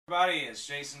Everybody, it's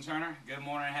Jason Turner. Good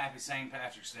morning, happy St.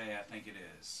 Patrick's Day, I think it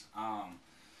is.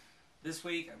 This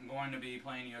week I'm going to be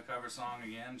playing you a cover song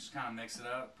again, just kind of mix it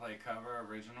up, play cover,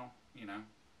 original, you know,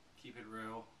 keep it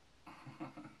real.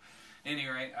 Any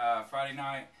rate, Friday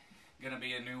night, going to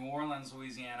be in New Orleans,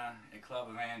 Louisiana, at Club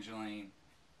Evangeline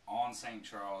on St.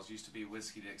 Charles. Used to be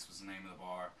Whiskey Dick's was the name of the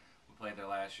bar. We played there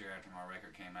last year after my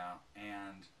record came out,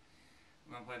 and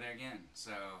we're going to play there again.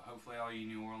 So hopefully all you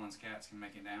New Orleans cats can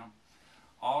make it down.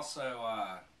 Also,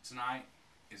 tonight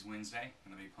is Wednesday.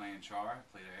 I'm going to be playing Char.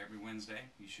 Play there every Wednesday.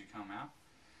 You should come out.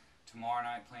 Tomorrow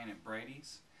night playing at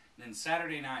Brady's. Then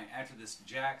Saturday night, after this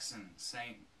Jackson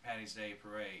St. Patty's Day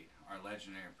parade, our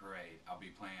legendary parade, I'll be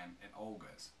playing at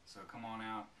Olga's. So come on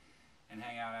out and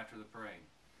hang out after the parade.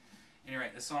 Anyway,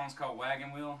 this song's called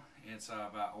Wagonwheel. It's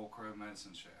about Old Crow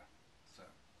Medicine Show. So,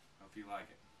 hope you like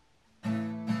it.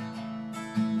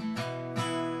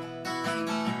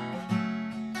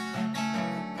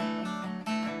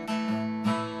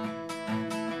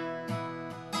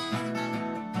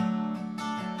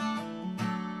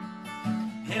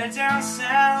 Headed down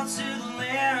south to the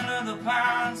land of the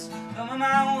pines, coming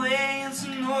my way into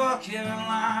North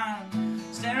Carolina.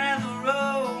 Staring at the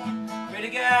road, pray to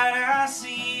God I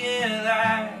see your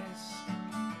lights.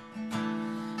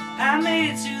 I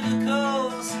made it to the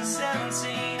coast in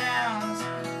 17 hours,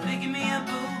 picking me a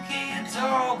bouquet of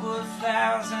dogwood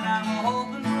flowers, and I'm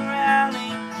hoping for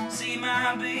rally, see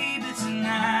my baby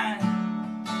tonight.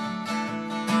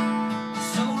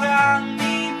 So rock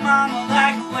me, mama,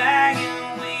 like a wagon.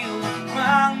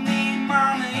 Rock me,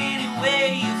 mama, any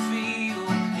way you feel.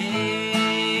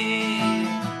 Hey,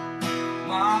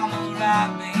 mama,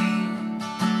 rock me.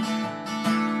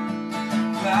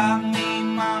 Rock me,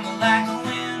 mama, like the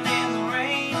wind and the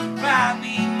rain. Rock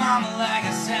me, mama, like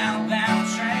a southbound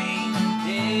train.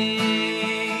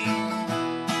 Hey,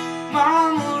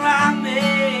 mama, rock me.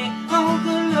 Oh,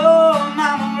 good Lord,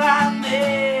 mama, rock me.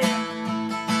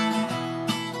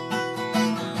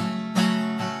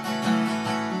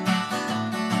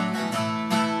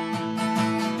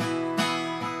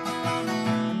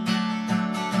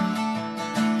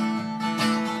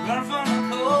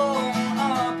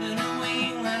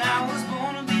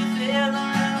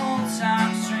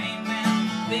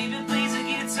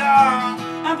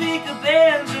 I pick a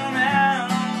banjo now.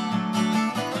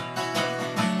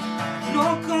 No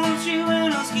country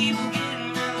windows keep on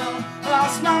getting mellow.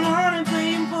 Lost my money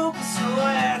playing poker, so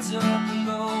I had to up and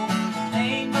go.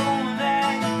 Ain't going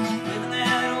back, living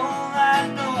that old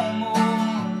life no more.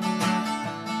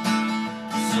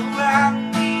 So rock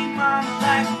me, mama,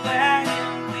 like a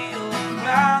wagon wheel.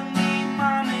 Rock me,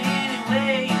 mama, any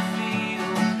way you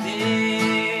feel.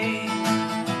 Hey,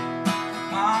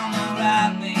 mama,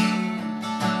 rock me.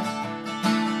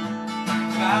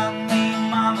 Rock me,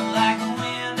 mama, like the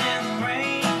wind and the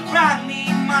rain. Rock me,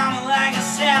 mama, like a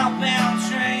southbound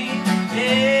train.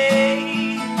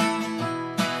 Hey,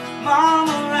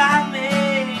 mama, rock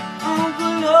me. Oh,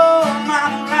 good Lord,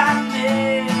 mama, rock me.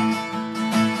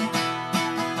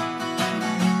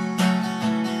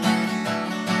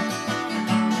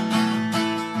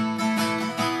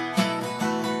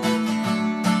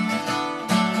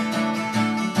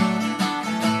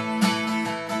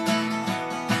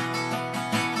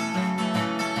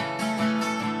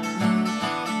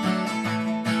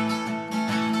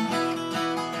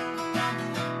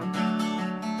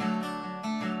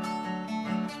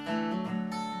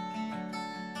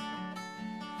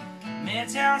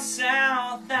 Down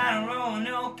south, I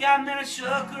Roanoke, I met a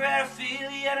trucker at a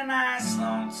field, he had a nice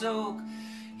long toque.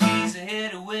 He's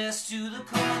headed west to the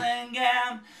Cumberland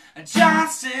Gap,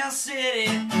 Johnson City,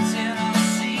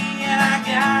 Tennessee, and I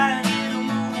gotta get a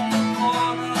move on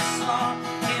before the sun.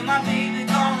 Hear my baby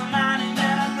calling my name,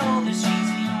 and I know that she's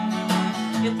the only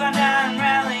one. If I die in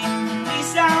Raleigh, at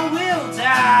least I will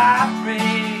die, I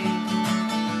pray.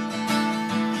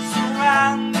 So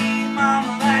rock me,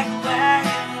 mama, like a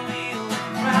wagon.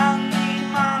 Rock me,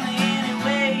 mama, any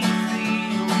way you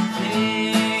feel.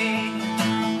 Hey,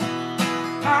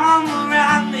 mama,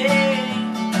 rock me.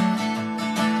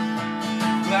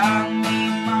 Rock me,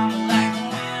 mama, like the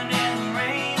wind and the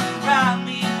rain. Rock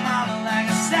me, mama, like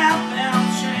a southbound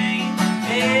train.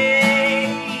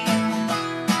 Hey,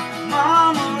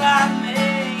 mama, rock me.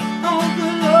 Oh,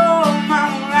 good Lord,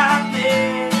 mama, rock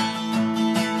me.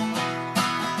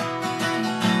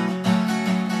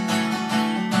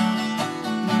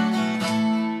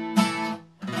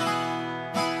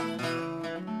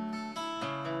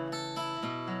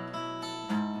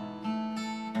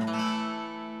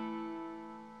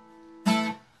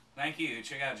 Thank you.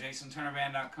 Check out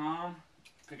JasonTurnerBand.com.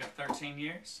 Pick up 13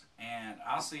 years, and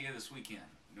I'll see you this weekend.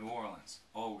 New Orleans,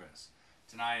 Olga's.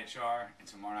 tonight at Char, and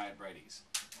tomorrow night at Brady's.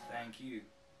 Thank you.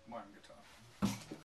 Martin Guitar.